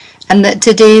and that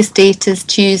today's date is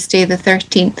Tuesday the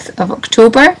 13th of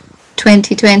October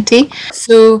 2020.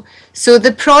 So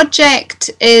the project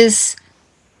is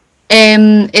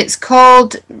it's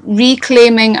called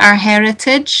Reclaiming Our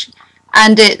Heritage,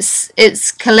 and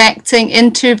it's collecting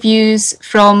interviews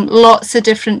from lots of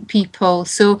different people.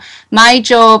 So my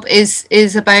job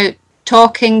is about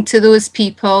talking to those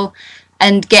people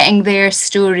and getting their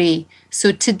story.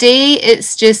 So today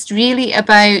it's just really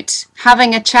about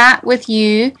having a chat with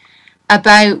you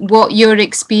about what your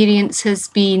experience has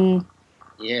been.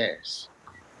 Yes.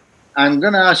 I'm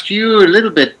going to ask you a little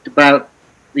bit about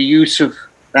the use of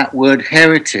that word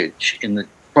heritage in the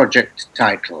project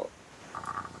title.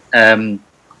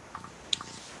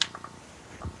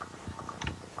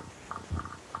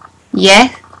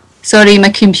 Yeah. Sorry, my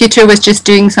computer was just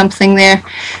doing something there.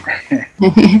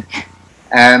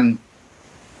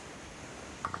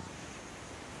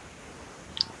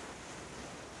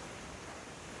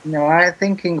 No, I'm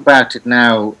thinking about it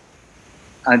now.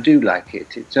 I do like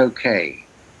it. It's okay.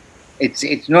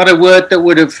 It's not a word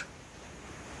that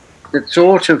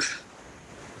sort of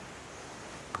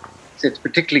sits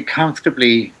particularly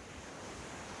comfortably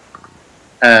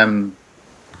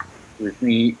with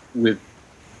me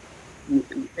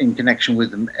in connection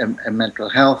with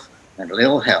mental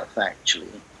ill health.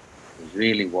 Actually, is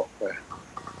really what we're.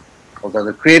 Although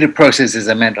the creative process is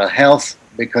a mental health,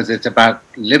 because it's about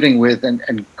living with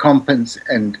and coping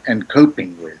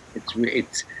with.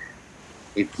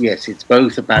 It's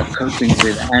both about coping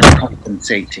with and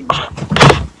compensating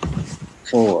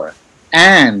for.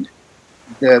 And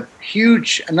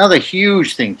another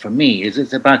huge thing for me is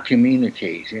it's about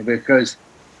communicating, because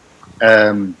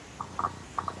in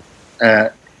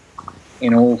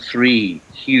all three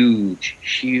huge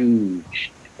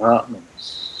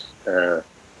departments,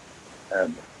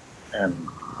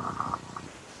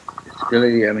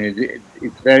 disability. I mean,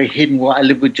 it's very hidden what I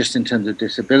live with just in terms of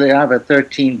disability. I have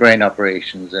 13 brain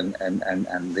operations, and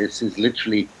this is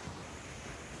literally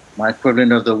my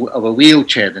equivalent of a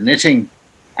wheelchair, the knitting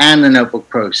and the notebook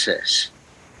process.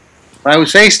 If I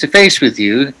was face to face with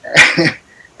you,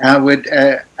 I would.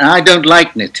 I don't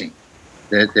like knitting.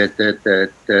 It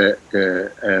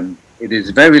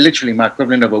is very literally my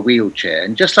equivalent of a wheelchair,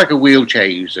 and just like a wheelchair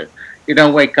user, you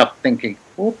don't wake up thinking,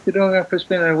 "Oh, you don't have to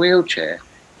spin in a wheelchair."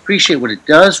 Appreciate what it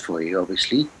does for you,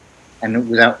 obviously, and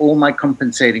without all my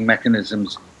compensating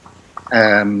mechanisms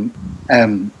and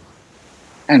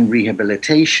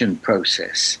rehabilitation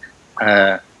process,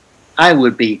 I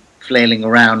would be flailing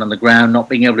around on the ground, not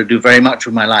being able to do very much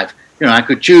with my life. You know, I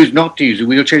could choose not to use a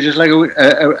wheelchair, just like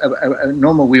a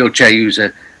normal wheelchair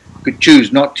user could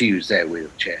choose not to use their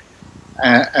wheelchair.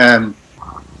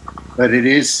 But it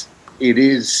is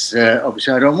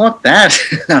obviously I don't want that.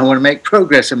 I want to make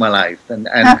progress in my life, and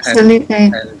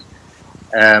absolutely.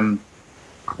 And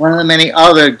one of the many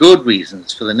other good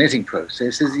reasons for the knitting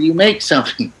process is that you make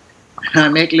something. I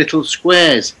make little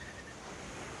squares.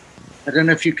 I don't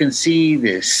know if you can see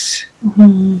this.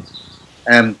 Mm-hmm.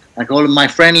 I call them my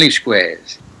friendly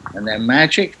squares, and they're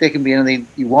magic. They can be anything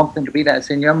you want them to be. That's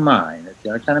in your mind. It's the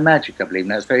only kind of magic, I believe,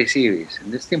 and that's very serious.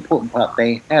 And this is the important part.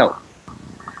 They help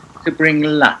to bring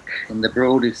luck in the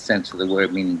broadest sense of the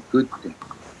word, meaning good thing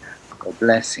or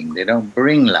blessing. They don't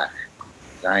bring luck.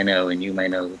 I know, and you may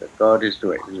know, that God is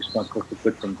directly responsible for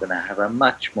good things, and I have a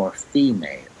much more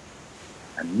female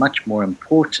and much more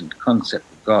important concept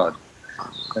of God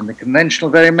than the conventional,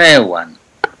 very male one.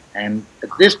 And at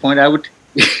this point, I would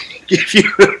give you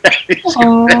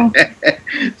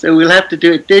so we'll have to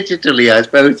do it digitally, I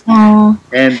suppose.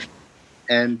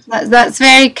 And that's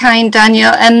very kind,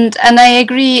 Daniel, and I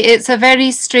agree. It's a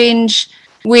very strange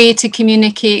way to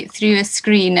communicate through a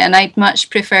screen, and I'd much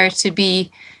prefer to be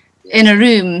in a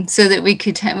room so that we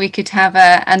could have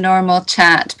a normal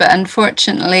chat. But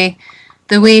unfortunately,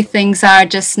 the way things are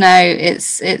just now,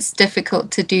 it's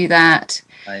difficult to do that.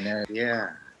 I know,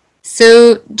 yeah.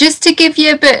 So just to give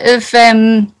you a bit of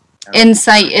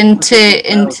insight into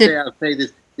I'll say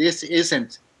this. This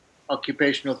isn't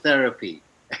occupational therapy.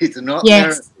 It's not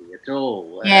yes. therapy at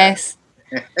all. Yes.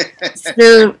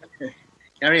 So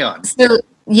carry on. So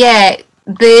yeah,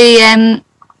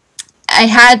 I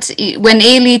had, when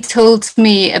Ailey told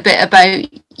me a bit about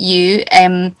you,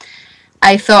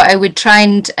 I thought I would try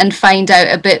and find out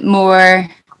a bit more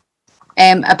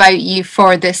about you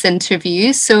for this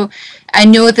interview. So I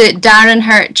know that Darren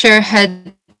Hercher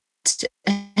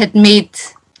had made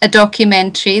a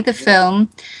documentary, the film.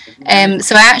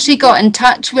 So I actually got in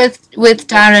touch with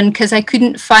Darren because I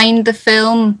couldn't find the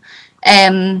film,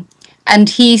 and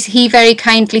he very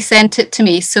kindly sent it to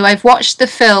me. So I've watched the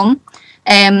film.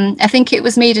 I think it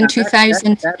was made in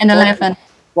 2011.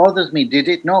 bothers me. Did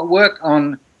it not work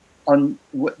on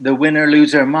the winner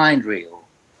loser mind reel?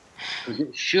 Because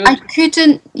it should. I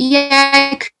couldn't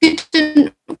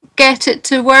get it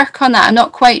to work on that. I'm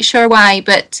not quite sure why,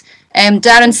 but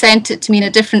Darren sent it to me in a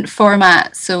different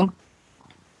format. So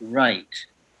right.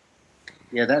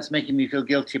 Yeah, that's making me feel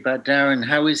guilty about Darren.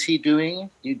 How is he doing?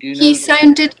 Do you know?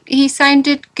 He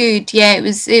sounded good. Yeah,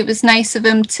 it was nice of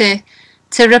him to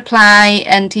reply,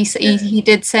 and he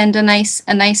did send a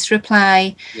nice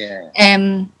reply. Yeah.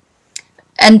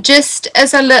 And just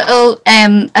as a little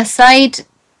aside,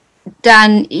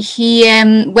 Dan, he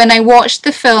when I watched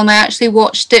the film, I actually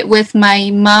watched it with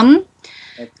my mum,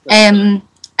 and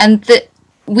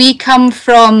we come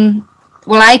from.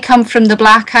 Well, I come from the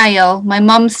Black Isle. My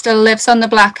mum still lives on the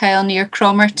Black Isle near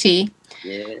Cromarty.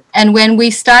 Yeah. And when we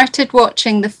started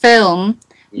watching the film,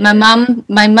 my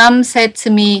mum said to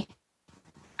me,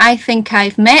 "I think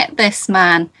I've met this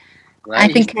man. Right.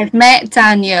 I think I've met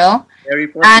Daniel."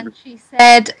 And she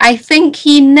said, "I think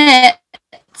he knits.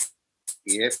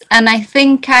 Yep. And I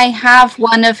think I have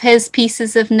one of his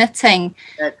pieces of knitting,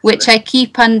 which I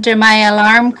keep under my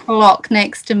alarm clock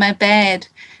next to my bed."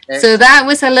 So that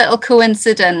was a little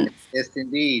coincidence. Yes,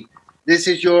 indeed. This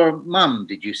is your mum,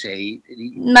 did you say?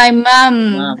 My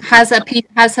mum has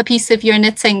a piece of your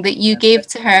knitting that you gave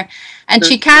to her, and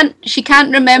she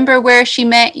can't remember where she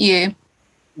met you.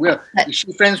 Well, is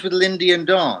she friends with Lindy and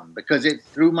Dawn? Because it's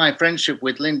through my friendship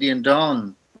with Lindy and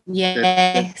Dawn.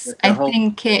 Yes, I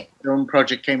think it. The film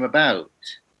project came about.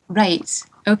 Right.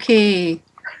 Okay.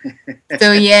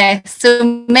 So yeah,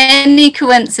 so many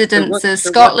coincidences.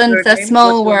 Scotland's a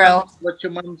small world. What's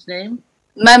your mum's name?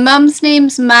 My mum's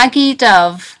name's Maggie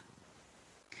Dove.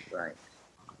 Right.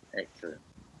 Excellent.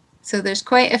 So there's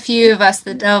quite a few of us,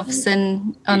 the Doves,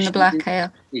 on the Black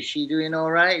Isle. Is she doing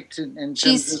all right?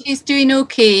 She's doing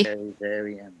okay. Very,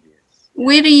 very envious.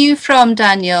 Where are you from,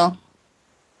 Daniel?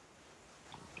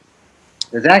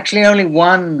 There's actually only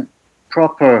one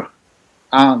proper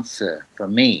answer for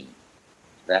me.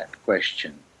 That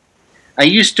question. I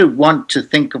used to want to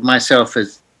think of myself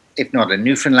as, if not a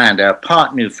Newfoundlander, a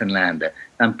part Newfoundlander.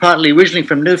 I'm partly originally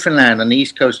from Newfoundland on the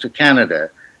east coast of Canada.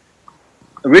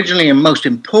 Originally and most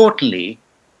importantly,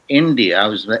 India. I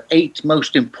was the 8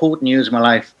 most important years of my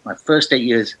life, my first 8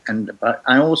 years, and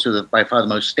I also by far the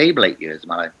most stable 8 years of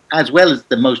my life, as well as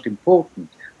the most important.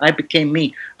 I became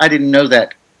me. I didn't know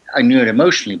that. I knew it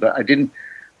emotionally, but I didn't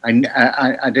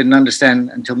understand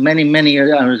until many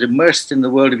years. I was immersed in the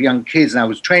world of young kids, and I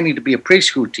was training to be a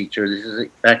preschool teacher. This is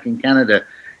back in Canada,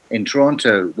 in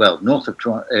Toronto, well, north of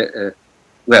Toronto.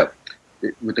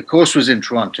 The course was in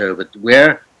Toronto, but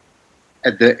where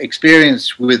the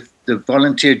experience with the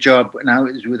volunteer job, and I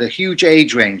was with a huge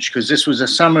age range, because this was a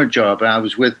summer job, and I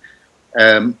was with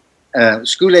a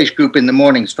school age group in the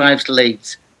mornings, 5s till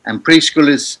 8s, and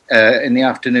preschoolers in the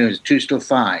afternoons, 2s till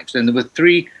 5s. And there were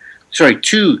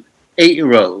 2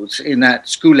 8-year-olds in that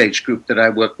school age group that I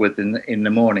worked with in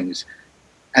the mornings.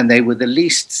 And they were the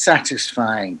least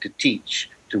satisfying to teach,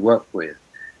 to work with.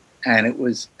 And it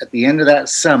was at the end of that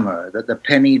summer that the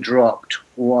penny dropped.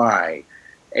 Why?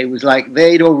 It was like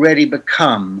they'd already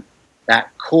become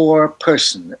that core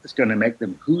person that was going to make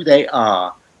them who they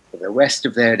are for the rest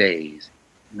of their days.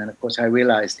 And then, of course, I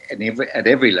realized at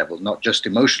every level, not just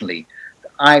emotionally,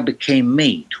 that I became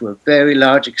me to a very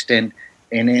large extent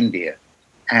in India.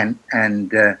 And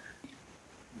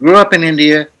grew up in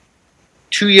India,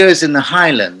 2 years in the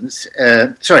Highlands,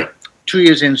 2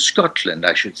 years in Scotland,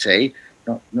 I should say,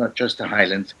 not just the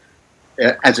Highlands,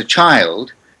 as a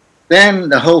child. Then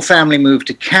the whole family moved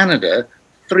to Canada,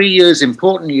 3 years,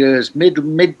 important years,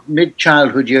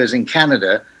 mid-childhood years in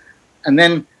Canada, and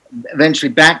then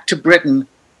eventually back to Britain,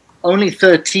 only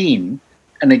 13,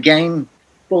 and again,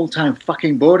 full-time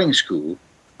fucking boarding school,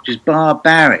 which is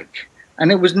barbaric.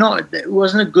 And it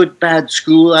wasn't a good, bad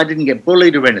school. I didn't get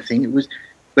bullied or anything.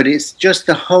 But it's just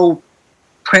the whole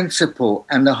principle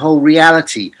and the whole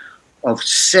reality of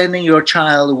sending your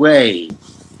child away.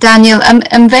 Daniel,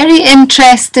 I'm very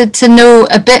interested to know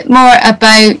a bit more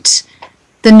about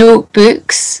the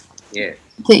notebooks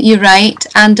that you write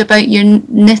and about your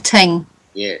knitting.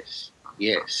 Yes.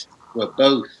 Well,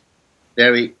 both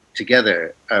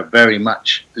together are very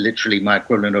much literally my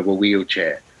equivalent of a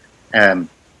wheelchair. It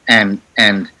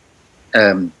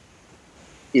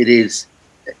is,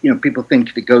 people think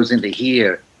if it goes into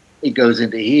here, it goes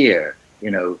into here,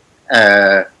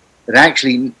 but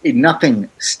actually nothing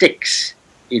sticks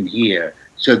in here.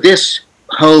 So this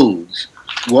holds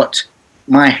what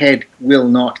my head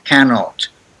cannot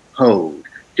hold.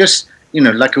 Just,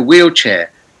 like a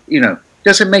wheelchair,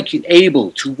 doesn't make you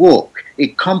able to walk.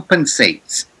 It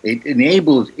compensates. It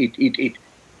enables,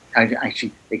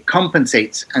 actually it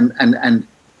compensates and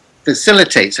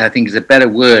facilitates, I think is a better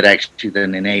word actually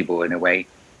than enable in a way,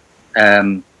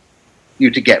 you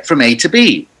to get from A to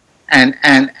B.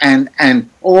 And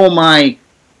all my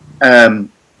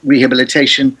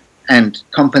rehabilitation and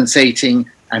compensating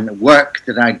and work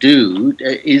that I do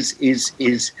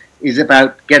is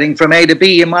about getting from A to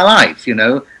B in my life, you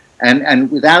know, and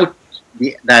without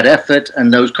that effort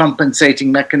and those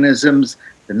compensating mechanisms,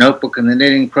 the notebook and the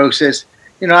knitting process,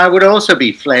 you know, I would also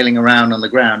be flailing around on the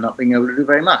ground, not being able to do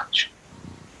very much.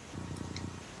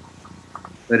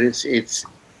 But it's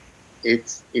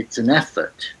an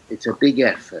effort. It's a big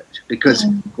effort because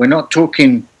we're not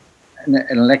talking an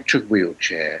electric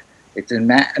wheelchair. It's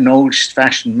an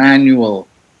old-fashioned manual,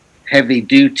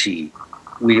 heavy-duty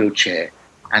wheelchair,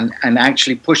 and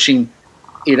actually pushing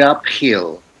it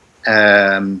uphill,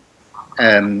 and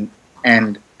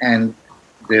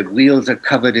the wheels are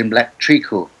covered in black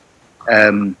treacle.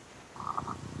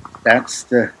 That's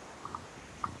the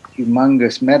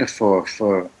humongous metaphor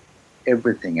for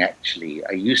everything, actually.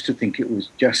 I used to think it was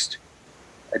just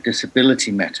a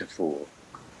disability metaphor,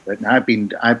 but now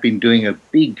I've been doing a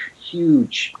big,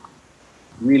 huge,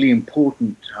 really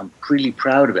important, I'm really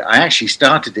proud of it. I actually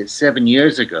started it 7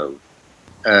 years ago,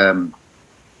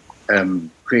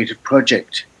 creative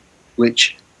project,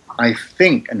 which I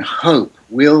think and hope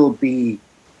will be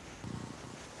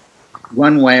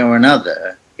one way or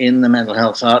another in the Mental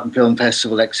Health Art and Film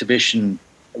Festival exhibition,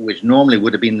 which normally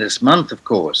would have been this month, of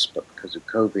course, but because of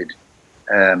COVID.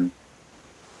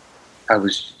 I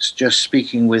was just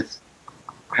speaking with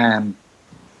Pam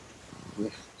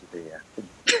yesterday, I think.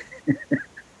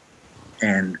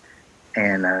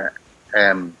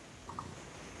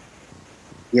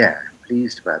 Yeah,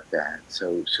 pleased about that.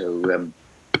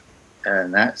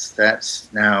 And that's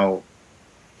now.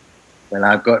 Well,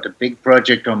 I've got a big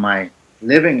project on my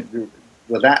living.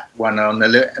 Well, that one on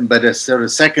the but a sort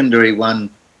of secondary one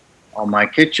on my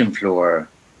kitchen floor.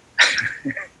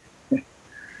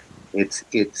 It's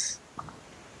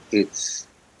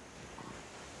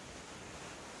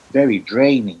very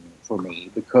draining for me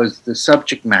because the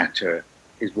subject matter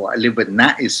is what I live with, and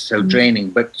that is so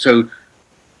draining. But so,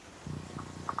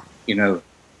 you know,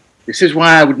 this is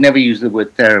why I would never use the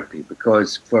word therapy,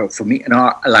 because for me, an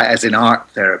art, like as in art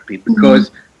therapy,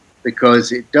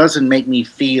 because it doesn't make me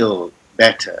feel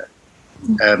better,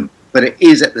 but it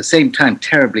is at the same time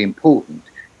terribly important,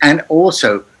 and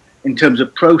also in terms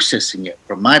of processing it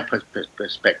from my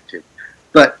perspective.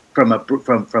 But from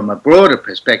a broader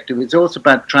perspective, it's also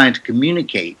about trying to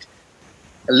communicate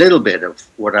a little bit of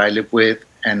what I live with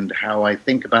and how I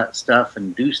think about stuff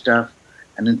and do stuff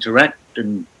and interact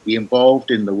and be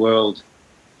involved in the world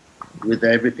with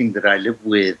everything that I live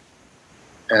with.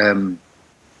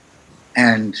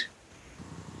 And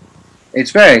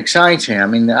it's very exciting. I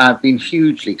mean, I've been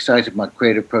hugely excited by my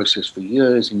creative process for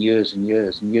years and years and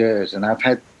years and years, and I've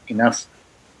had enough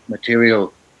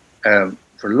material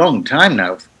for a long time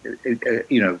now,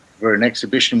 you know, for an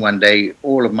exhibition one day, the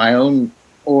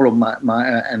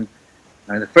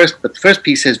first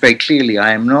piece says very clearly,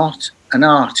 I am not an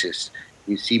artist.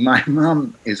 You see, my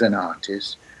mum is an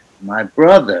artist, my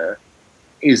brother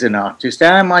is an artist,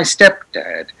 and my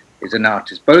stepdad is an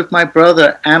artist. Both my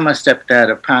brother and my stepdad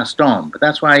have passed on, but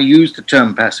that's why I use the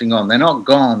term passing on. They're not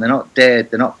gone, they're not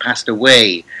dead, they're not passed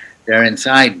away, they're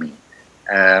inside me.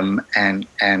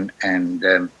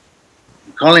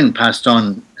 Colin passed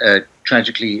on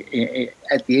tragically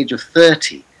at the age of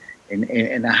 30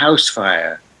 in a house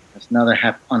fire. That's another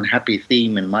unhappy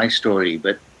theme in my story,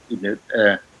 but you know,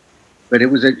 but it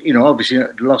was obviously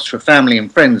a loss for family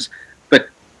and friends. But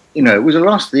you know, it was a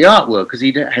loss to the art world because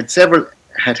he had several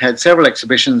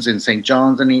exhibitions in St.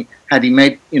 John's, and he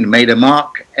made a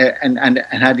mark, and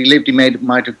had he lived, he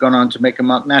might have gone on to make a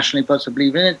mark nationally, possibly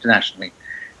even internationally.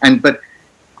 And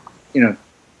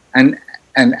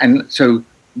so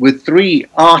with three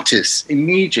artists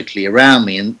immediately around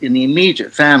me in the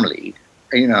immediate family,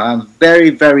 you know, I'm very,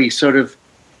 very sort of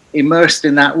immersed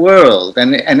in that world,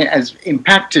 and it has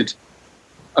impacted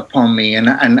upon me,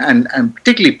 and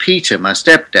particularly Peter, my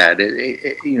stepdad.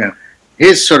 You know,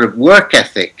 his sort of work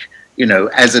ethic, you know,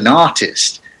 as an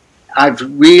artist, I've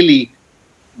really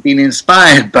been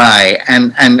inspired by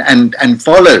and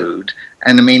followed.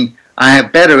 And I mean, I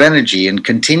have better energy and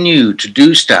continue to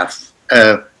do stuff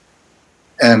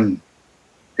than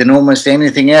almost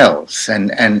anything else,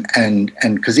 and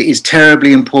because it is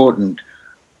terribly important.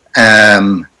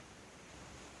 But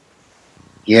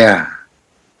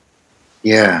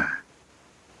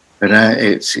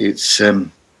it's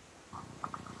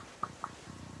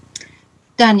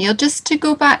Daniel, just to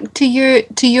go back to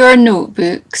your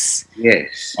notebooks.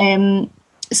 Yes.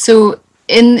 so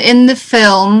in the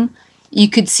film, you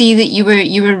could see that you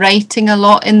were writing a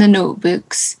lot in the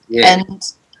notebooks. Yeah.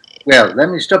 And well, let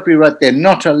me stop you right there.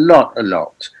 Not a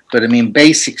lot, but I mean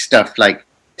basic stuff like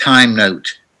time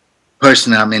note,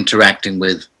 person I'm interacting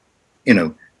with, you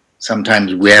know,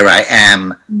 sometimes where I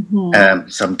am,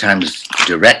 sometimes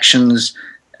directions.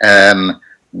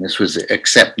 This was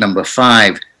accept number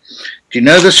 5. Do you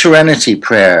know the Serenity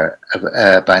Prayer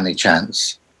by any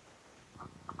chance?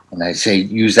 And I say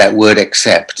use that word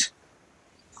accept.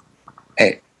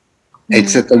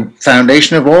 It's at the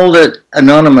foundation of all the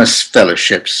anonymous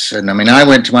fellowships. And I mean, I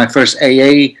went to my first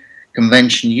AA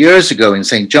convention years ago in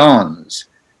St. John's.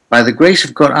 By the grace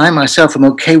of God, I myself am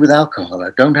okay with alcohol. I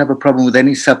don't have a problem with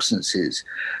any substances.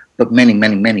 But many,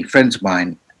 many, many friends of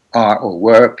mine are or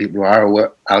were, people who are or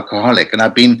were alcoholic. And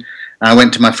I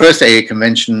went to my first AA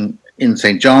convention in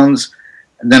St. John's.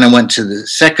 And then I went to the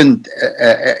second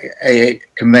AA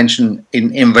convention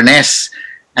in Inverness.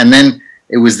 And then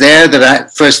it was there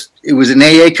that it was an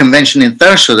AA convention in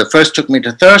Thurso. The first took me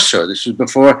to Thurso. This was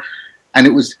before, and it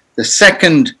was the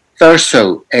second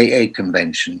Thurso AA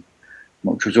convention,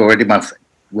 which was already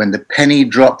when the penny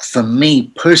dropped for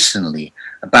me personally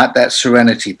about that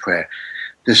serenity prayer.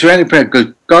 The serenity prayer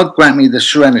goes, God grant me the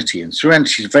serenity. And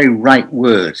serenity is a very right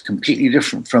word, completely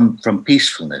different from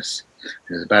peacefulness.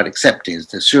 It's about accepting. It's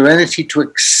the serenity to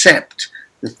accept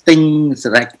the things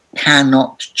that I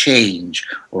cannot change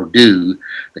or do,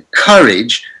 the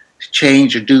courage to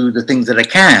change or do the things that I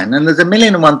can. And there's a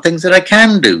million and one things that I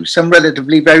can do, some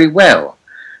relatively very well.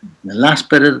 And the last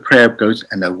bit of the prayer goes,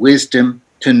 and the wisdom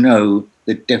to know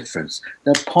the difference.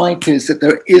 The point is that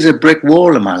there is a brick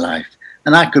wall in my life,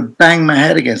 and I could bang my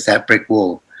head against that brick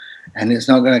wall, and it's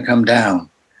not going to come down.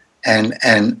 And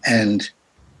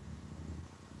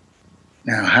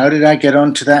now, how did I get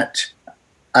onto that?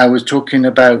 I was talking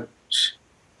about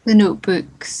the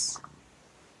notebooks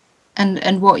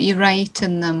and what you write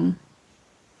in them.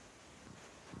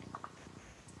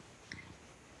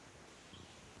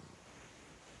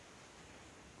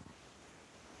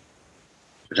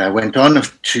 But I went on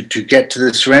to get to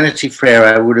the serenity prayer.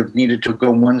 I would have needed to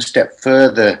go one step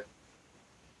further.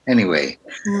 Anyway,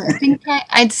 I think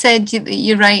I'd said that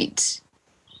you write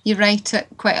it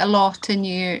quite a lot in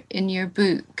your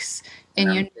books.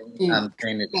 I'm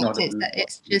saying it's not.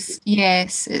 It's just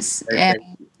yes. It's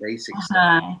basic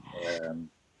stuff.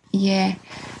 Yeah.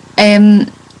 In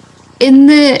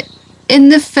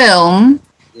the film.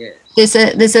 Yes.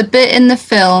 There's a bit in the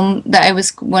film that I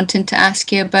was wanting to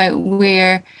ask you about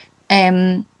where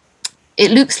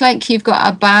it looks like you've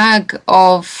got a bag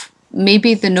of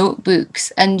maybe the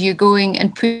notebooks and you're going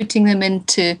and putting them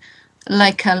into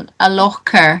like a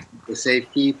locker. The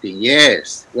safekeeping,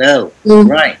 yes. Well,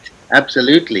 right,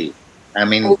 absolutely. I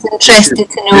mean, I was interested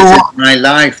to know. This is my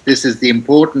life. This is the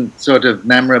important sort of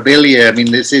memorabilia. I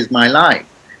mean, this is my life,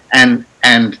 and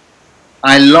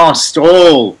I lost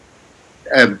all.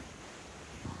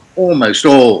 Almost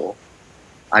all.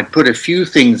 I put a few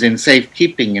things in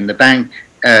safekeeping in the bank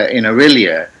in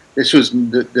Orillia. This was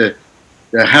the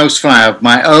house fire of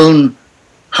my own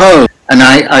home, and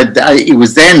it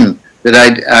was then that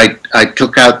I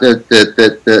took out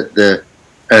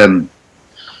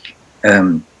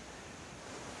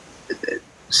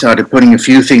started putting a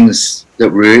few things that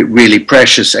were really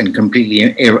precious and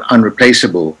completely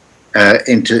unreplaceable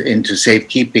into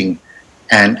safekeeping,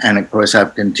 and of course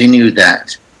I've continued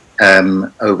that.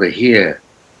 Over here,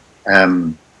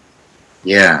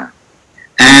 yeah,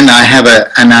 and I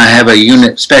have a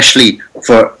unit especially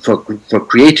for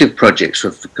creative projects,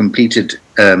 for completed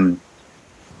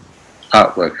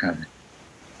artwork.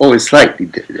 Always slightly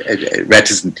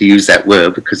reticent to use that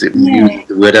word because it uses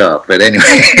the word art, but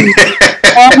anyway.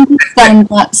 I understand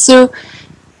that. So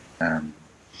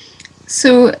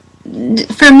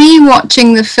for me,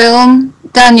 watching the film,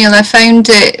 Daniel, I found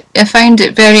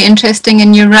it very interesting,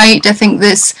 and you're right. I think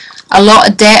there's a lot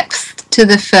of depth to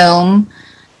the film.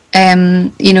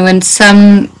 You know, in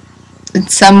some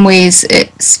ways,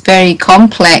 it's very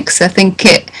complex. I think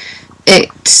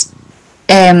it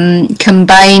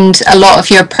combined a lot of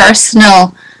your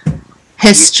personal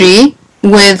history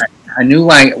with. I knew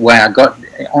why I got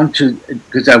onto,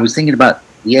 because I was thinking about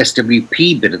the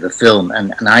SWP bit of the film,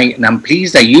 and I'm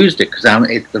pleased I used it because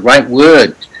it's the right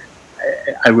word.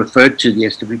 I referred to the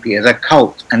SWP as a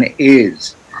cult, and it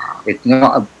is. It's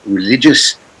not a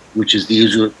religious, which is the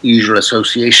usual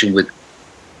association with.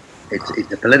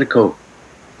 It's a political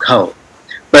cult.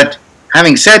 But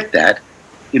having said that,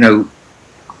 you know,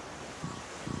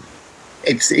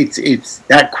 it's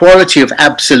that quality of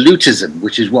absolutism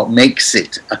which is what makes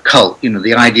it a cult. You know,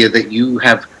 the idea that you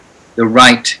have the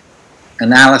right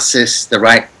analysis, the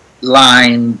right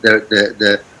line,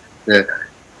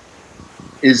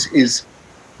 is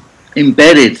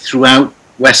embedded throughout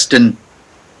Western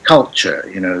culture.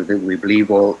 You know, that we believe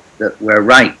that we're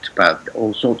right about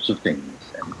all sorts of things,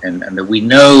 and that we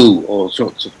know all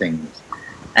sorts of things.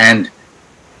 And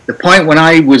the point when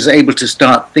I was able to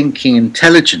start thinking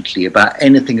intelligently about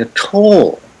anything at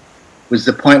all was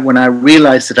the point when I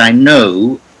realized that I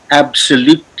know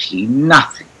absolutely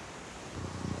nothing.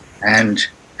 And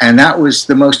that was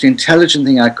the most intelligent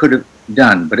thing I could have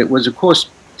done. But it was, of course,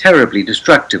 terribly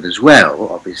destructive as well,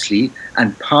 obviously,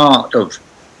 and part of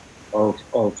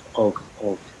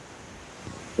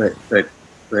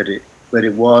but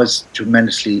it was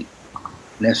tremendously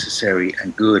necessary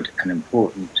and good and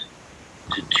important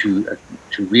to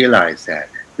realize that.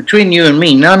 Between you and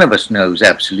me, none of us knows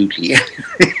absolutely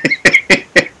anything.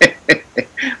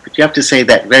 But you have to say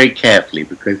that very carefully,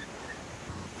 because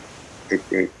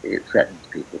it threatens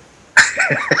people.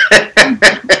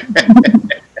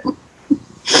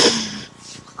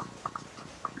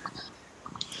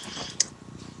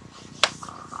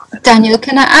 Daniel,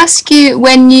 can I ask you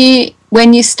when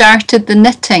you started the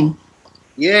knitting?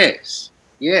 Yes.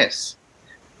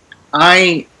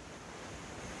 My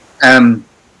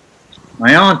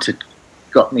aunt had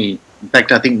got me. In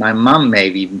fact, I think my mum may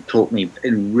have even taught me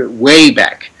way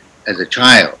back as a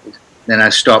child. Then I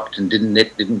stopped and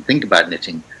didn't think about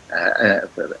knitting.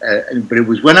 But it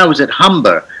was when I was at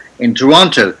Humber in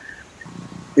Toronto.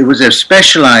 It was a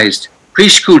specialized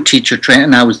preschool teacher training,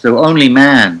 and I was the only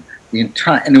man.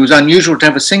 And it was unusual to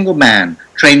have a single man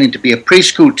training to be a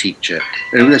preschool teacher.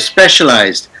 It was a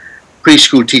specialized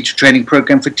preschool teacher training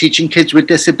program for teaching kids with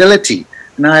disability.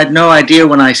 And I had no idea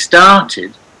when I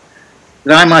started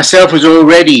that I myself was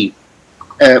already,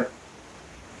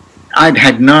 I'd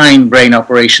had 9 brain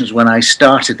operations when I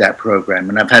started that program,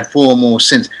 and I've had 4 more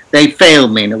since. They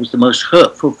failed me, and it was the most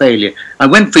hurtful failure. I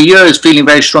went for years feeling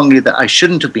very strongly that I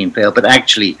shouldn't have been failed, but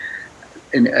actually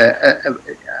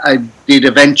I did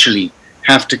eventually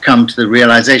have to come to the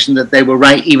realization that they were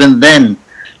right even then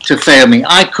to fail me.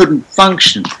 I couldn't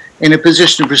function in a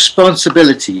position of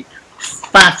responsibility,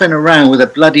 faffing around with a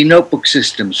bloody notebook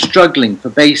system, struggling for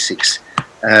basics,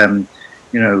 and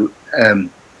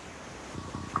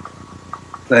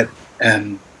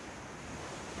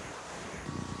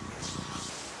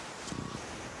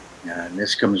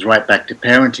this comes right back to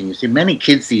parenting. You see, many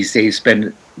kids these days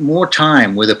spend more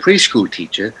time with a preschool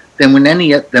teacher than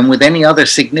with any other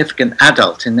significant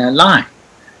adult in their life,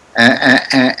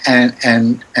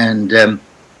 and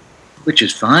which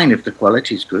is fine if the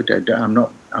quality is good. I'm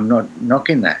not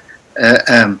knocking that.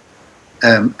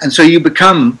 And so you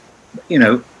become,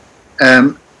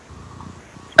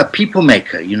 a people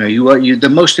maker. You the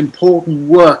most important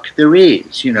work there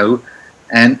is.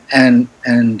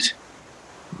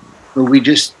 But we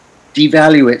just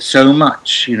devalue it so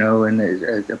much, and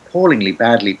appallingly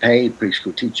badly paid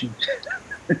preschool teaching.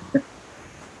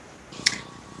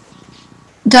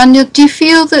 Daniel, do you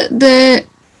feel that the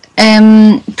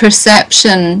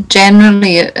perception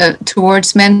generally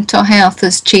towards mental health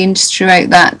has changed throughout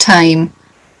that time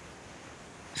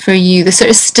for you? The sort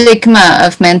of stigma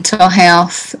of mental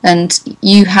health and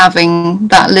you having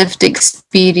that lived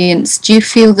experience, do you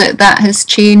feel that has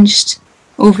changed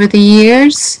over the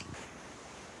years?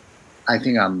 I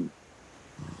think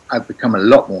I've become a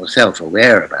lot more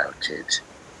self-aware about it,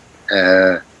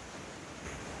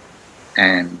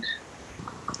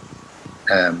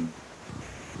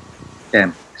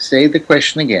 say the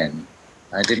question again.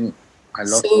 I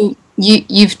lost. So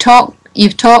you've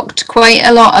talked quite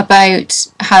a lot about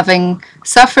having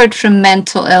suffered from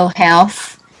mental ill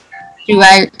health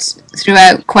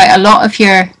throughout quite a lot of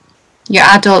your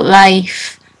adult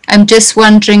life. I'm just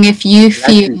wondering if you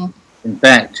feel. In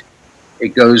fact,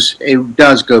 it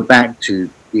does go back to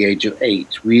the age of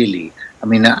 8, really. I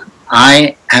mean,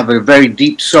 I have a very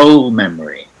deep soul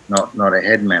memory, not a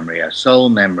head memory, a soul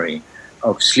memory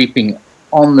of sleeping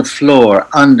on the floor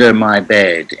under my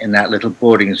bed in that little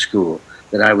boarding school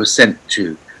that I was sent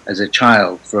to as a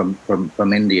child from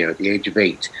India at the age of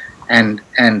 8. And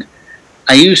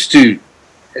I used to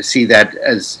see that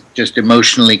as just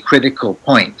emotionally critical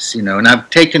points, and I've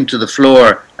taken to the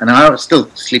floor, and I still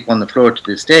sleep on the floor to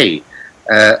this day.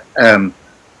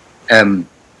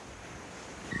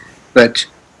 But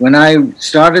when I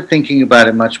started thinking about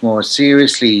it much more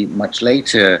seriously, much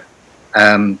later,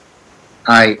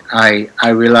 I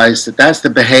realized that that's the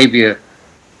behavior,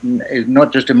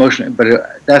 not just emotional,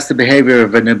 but that's the behavior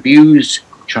of an abused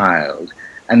child.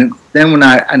 And then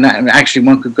and actually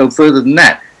one could go further than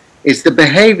that. It's the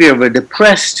behavior of a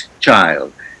depressed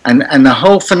child. and the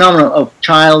whole phenomenon of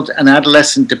child and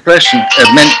adolescent depression,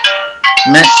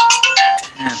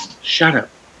 shut up,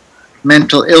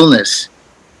 mental illness,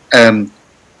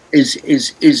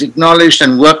 is acknowledged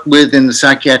and worked with in the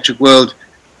psychiatric world,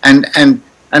 and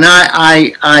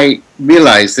I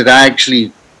realized that I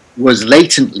actually was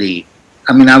latently,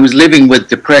 I mean, I was living with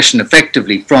depression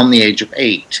effectively from the age of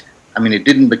 8. I mean, it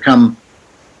didn't become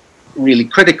really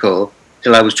critical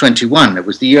till I was 21. It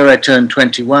was the year I turned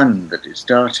 21 that it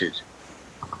started.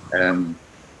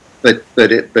 But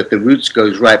the roots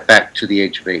goes right back to the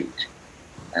age of 8.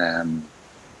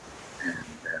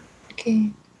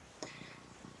 Okay.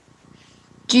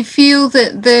 Do you feel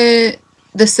that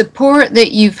the support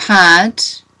that you've had,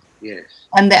 yes,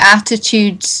 and the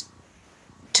attitude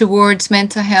towards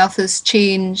mental health has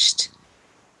changed?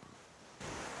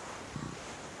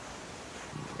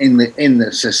 In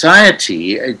the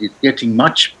society, it's getting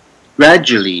much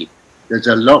gradually. There's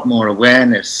a lot more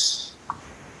awareness.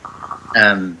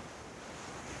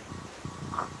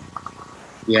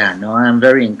 Yeah, no, I'm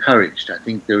very encouraged. I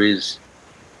think there is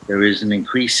an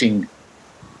increasing,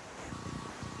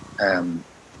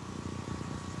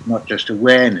 not just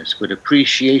awareness, but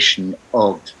appreciation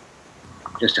of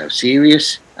just how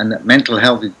serious, and that mental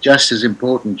health is just as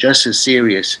important, just as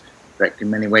serious. In fact, in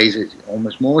many ways, it's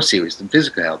almost more serious than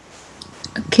physical health.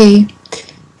 Okay.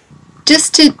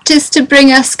 Just to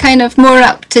bring us kind of more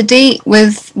up to date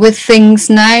with things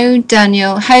now,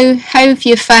 Daniel, how have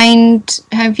you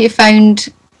found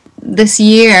this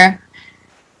year?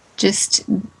 Just,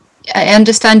 I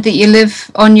understand that you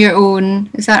live on your own.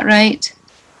 Is that right?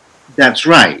 That's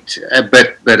right.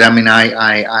 But I mean,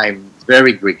 I'm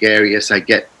very gregarious. I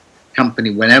get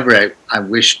company whenever I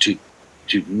wish to,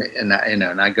 and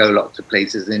I go lots of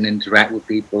places and interact with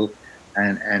people,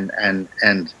 and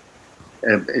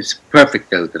it's perfect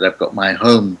though that I've got my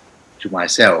home to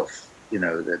myself. You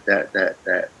know,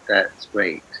 that's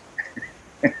great.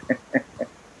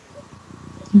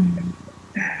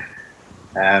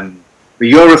 But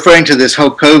you're referring to this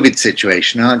whole COVID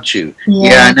situation, aren't you?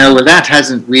 Yeah, I know. Well, that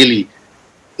hasn't really.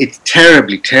 It's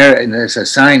terribly and it's a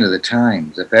sign of the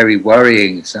times, a very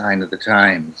worrying sign of the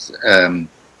times.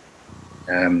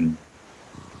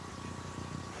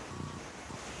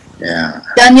 Yeah.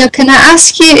 Daniel, can I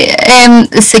ask you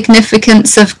the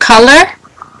significance of colour?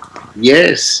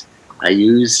 Yes, I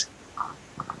use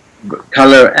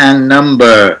colour and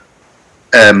number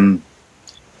in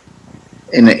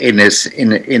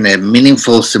a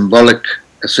meaningful, symbolic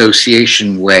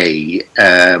association way,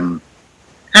 and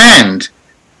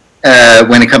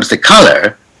when it comes to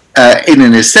colour, in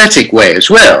an aesthetic way as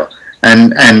well.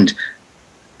 And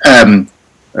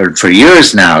for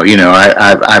years now, you know,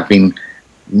 I've been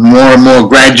more and more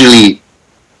gradually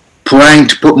trying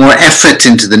to put more effort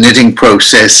into the knitting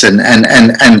process, and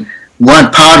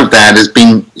one part of that has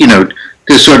been, you know,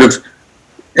 to sort of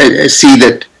see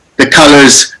that the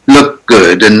colours look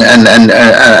good and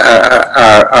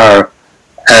are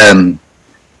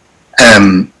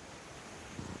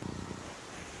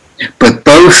but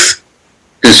both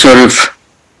the sort of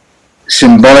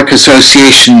symbolic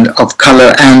association of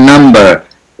colour and number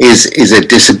is a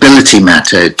disability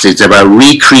matter. It's about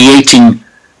recreating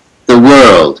the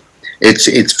world. It's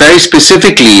very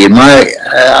specifically in my.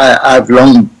 I've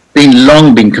long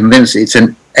been convinced it's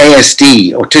an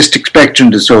ASD, autistic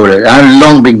spectrum disorder. I've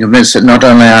long been convinced that not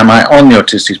only am I on the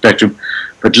autistic spectrum,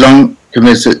 but long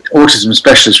convinced that autism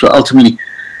specialists will ultimately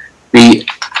be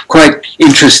quite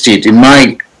interested in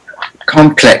my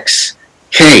complex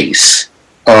case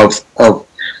of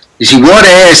you see, what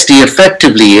ASD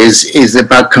effectively is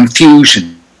about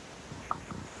confusion.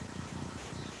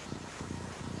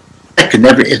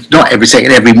 It's not every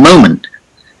second, every moment,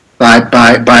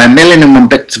 by a million and one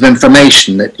bits of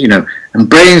information that, you know, and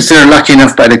brains that are lucky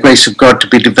enough by the grace of God to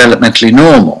be developmentally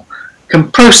normal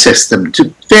can process them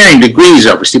to varying degrees,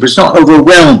 obviously, but it's not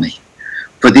overwhelming.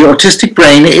 For the autistic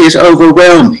brain, it is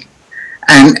overwhelming,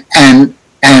 and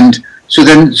so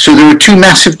there are two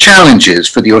massive challenges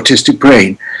for the autistic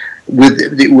brain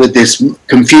with this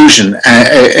confusion.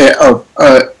 The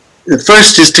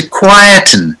first is to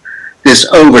quieten this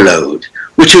overload,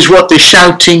 which is what the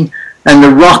shouting and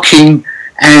the rocking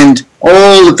and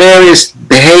all the various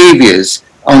behaviors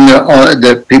on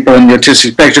the people on the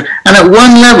autistic spectrum, and at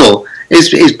one level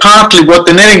is partly what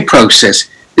the knitting process.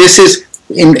 This is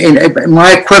in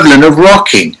my equivalent of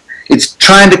rocking. It's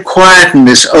trying to quieten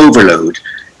this overload.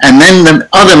 And then the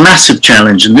other massive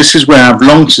challenge, and this is where I've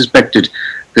long suspected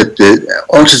that the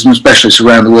autism specialists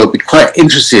around the world would be quite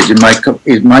interested in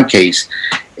my case,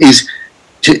 is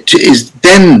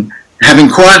then having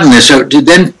quietness, so to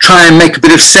then try and make a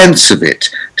bit of sense of it,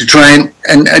 to try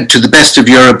and to the best of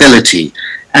your ability,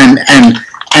 and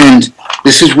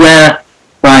this is where,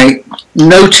 by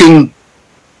noting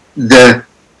the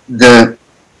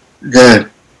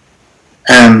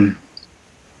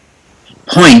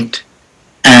point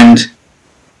and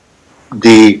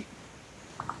the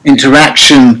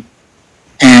interaction,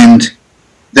 and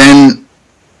then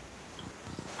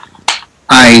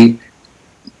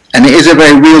and it is a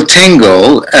very real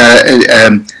tingle.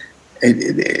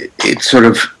 It's sort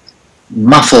of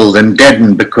muffled and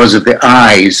deadened because of the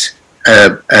eyes,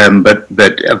 but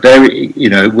a very,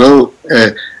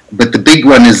 but the big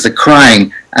one is the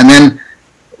crying, and then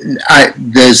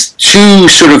there's two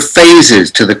sort of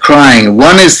phases to the crying.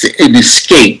 One is an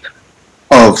escape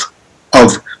of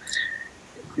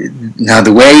now,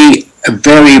 the way a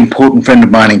very important friend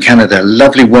of mine in Canada, a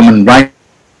lovely woman, right.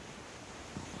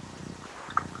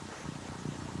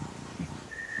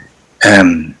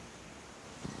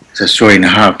 It's a story and a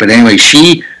half, but anyway,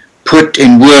 she put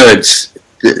in words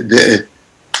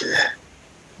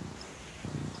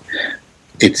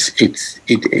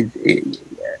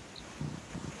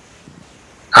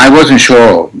I wasn't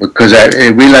sure, because I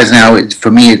realize now,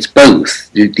 for me it's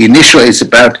both. The initial is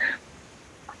about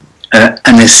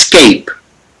an escape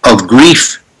of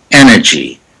grief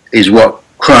energy, is what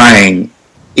crying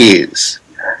is,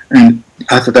 and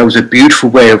I thought that was a beautiful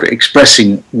way of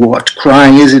expressing what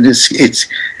crying is.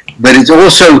 But it's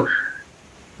also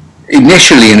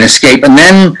initially an escape, and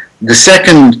then the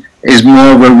second is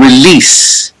more of a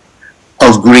release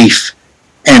of grief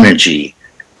energy,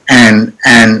 and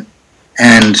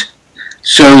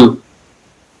so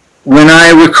when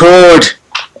I record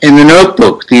in the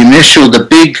notebook the initial, the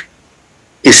big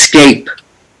escape,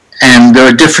 and there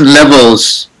are different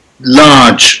levels,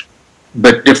 large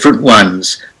but different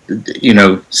ones,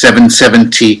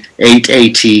 770,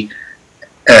 880,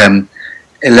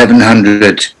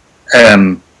 1100,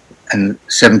 and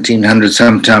 1700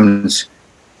 sometimes,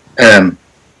 and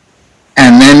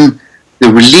then the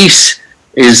release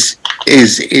is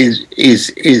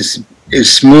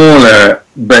smaller,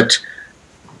 but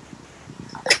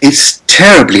it's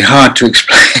terribly hard to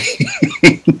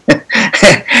explain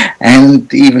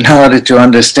and even harder to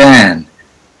understand.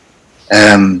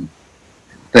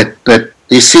 But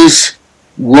this is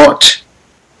what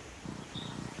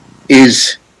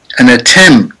is an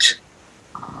attempt,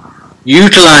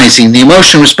 utilizing the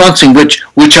emotional response, which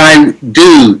I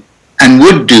do and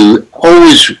would do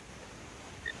always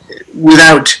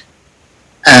without.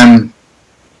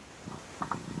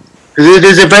 It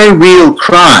is a very real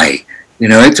cry,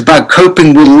 it's about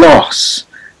coping with loss,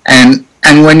 and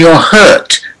when you're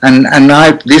hurt, and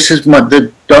this is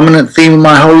the dominant theme of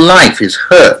my whole life is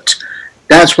hurt.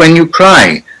 That's when you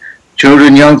cry.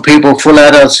 Children, young people, full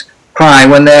adults cry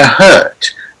when they're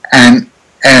hurt, and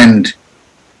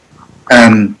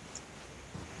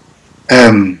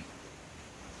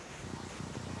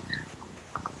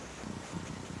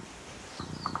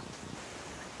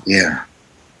yeah.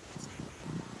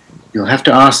 You'll have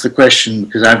to ask the question,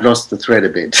 because I've lost the thread a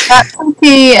bit. That's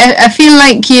okay. I feel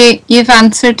like you've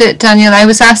answered it, Daniel. I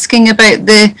was asking about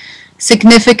the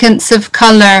significance of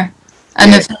colour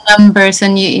and of the numbers,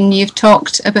 and you've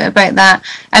talked a bit about that.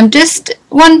 I'm just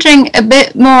wondering a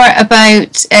bit more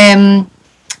about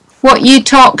what you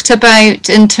talked about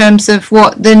in terms of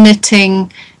what the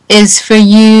knitting is for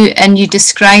you, and you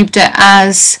described it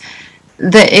as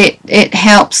that it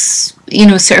helps,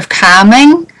 sort of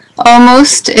calming.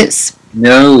 Almost, it's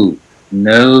no.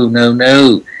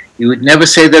 You would never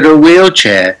say that a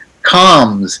wheelchair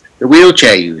calms the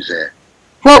wheelchair user.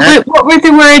 What were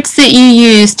the words that you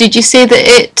used? Did you say that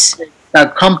it's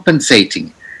about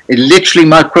compensating? It's literally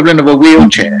my equivalent of a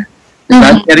wheelchair. It's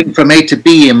about getting from A to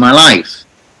B in my life,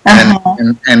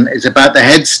 and it's about the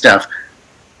head stuff.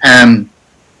 There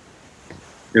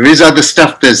is other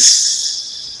stuff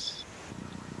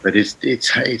but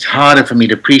it's harder for me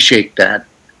to appreciate that.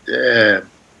 There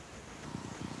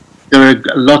are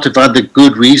a lot of other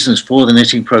good reasons for the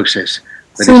knitting process,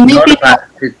 but so it's not about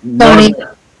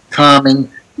calming.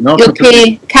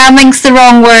 Calming's the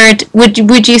wrong word.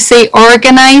 Would you say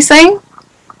organising?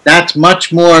 That's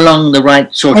much more along the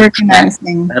right sort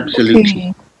organising. Of track.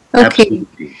 Absolutely. Okay.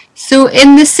 Absolutely. So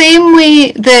in the same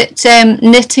way that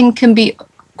knitting can be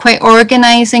quite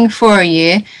organising for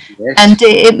you, yes, and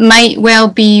it might well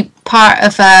be part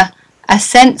of a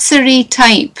sensory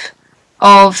type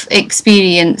of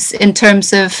experience in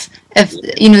terms of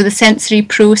the sensory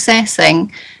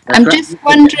processing. I'm just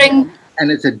wondering.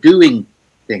 And it's a doing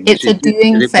thing. It's a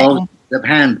doing thing. The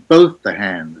hand, both the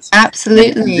hands.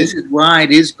 Absolutely. And this is why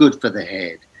it is good for the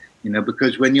head.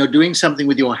 because when you're doing something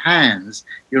with your hands,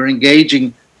 you're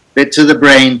engaging bits of the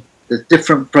brain that's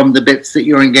different from the bits that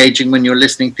you're engaging when you're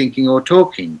listening, thinking, or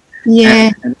talking.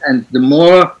 Yeah. And the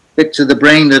more bits of the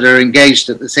brain that are engaged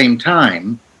at the same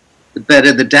time, the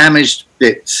better the damaged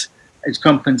bits is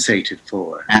compensated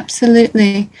for.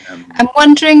 Absolutely. I'm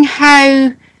wondering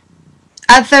how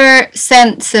other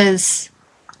senses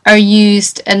are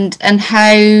used and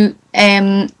how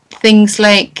things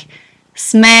like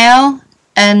smell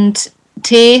and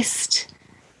taste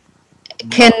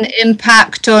can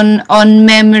impact on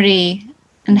memory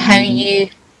and how you...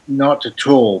 Not at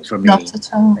all for me. Not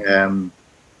at all.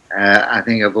 I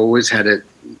think I've always had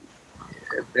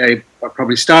I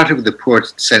probably started with a poor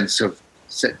sense of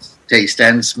taste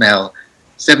and smell.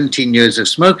 17 years of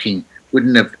smoking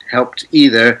wouldn't have helped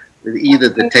either with either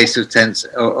the taste of sense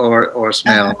or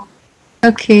smell.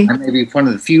 Okay. I'm maybe one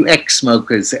of the few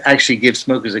ex-smokers that actually give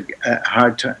smokers a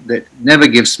hard time, that never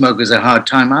give smokers a hard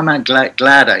time. I'm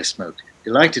glad I smoked.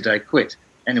 Delighted I quit.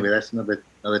 Anyway, that's another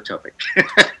topic.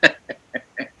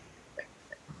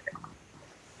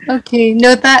 Okay,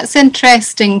 no, that's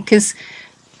interesting because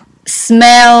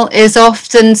smell is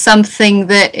often something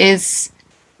that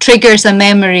triggers a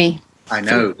memory. I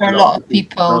know. For a lot of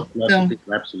people. Lots of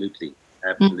people, absolutely.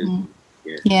 Mm-hmm.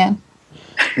 Yes. Yeah.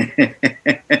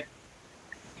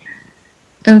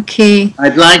 Okay.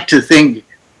 I'd like to think,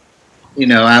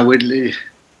 I would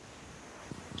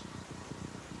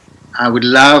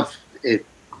love it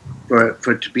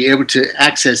for to be able to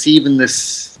access even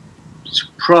this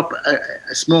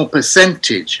a small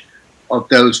percentage of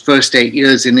those first 8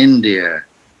 years in India,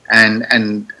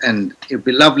 and it'd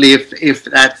be lovely if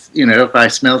that's if I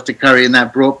smelt the curry and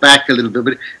that brought back a little bit,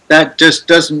 but that just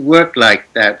doesn't work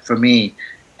like that for me,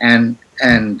 and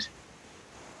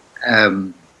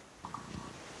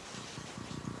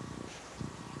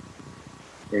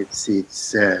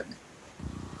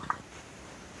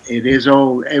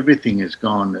everything is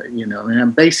gone,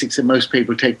 and basics that most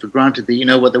people take for granted,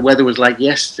 that what the weather was like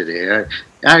yesterday.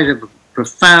 I have a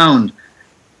profound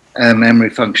memory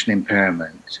function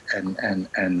impairment,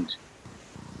 and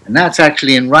that's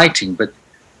actually in writing, but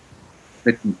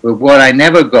what I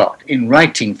never got in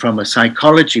writing from a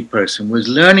psychology person was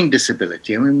learning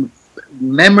disability. I mean,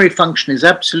 memory function is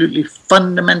absolutely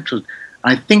fundamental.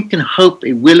 I think and hope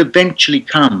it will eventually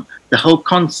come. The whole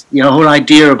whole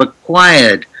idea of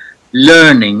acquired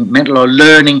learning, mental or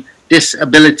learning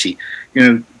disability,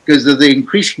 because of the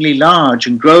increasingly large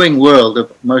and growing world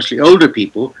of mostly older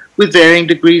people with varying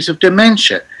degrees of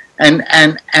dementia, and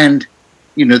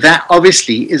that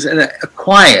obviously is an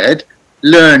acquired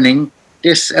learning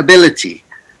disability,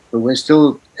 but we're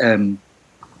still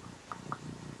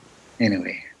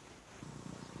anyway.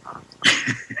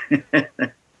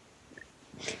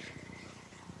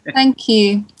 Thank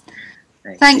you.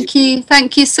 Thank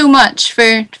you so much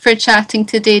for chatting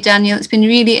today, Daniel. It's been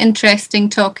really interesting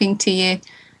talking to you.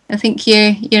 I think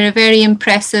you're a very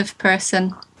impressive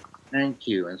person. Thank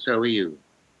you, and so are you.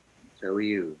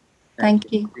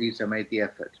 Thank you. Please, I made the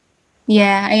effort.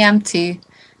 Yeah, I am too.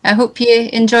 I hope you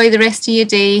enjoy the rest of your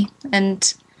day,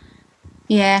 and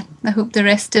I hope the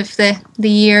rest of the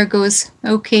year goes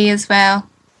okay as well.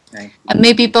 Thank you. And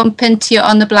maybe bump into you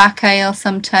on the Black Isle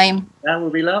sometime. That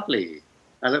would be lovely.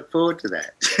 I look forward to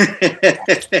that.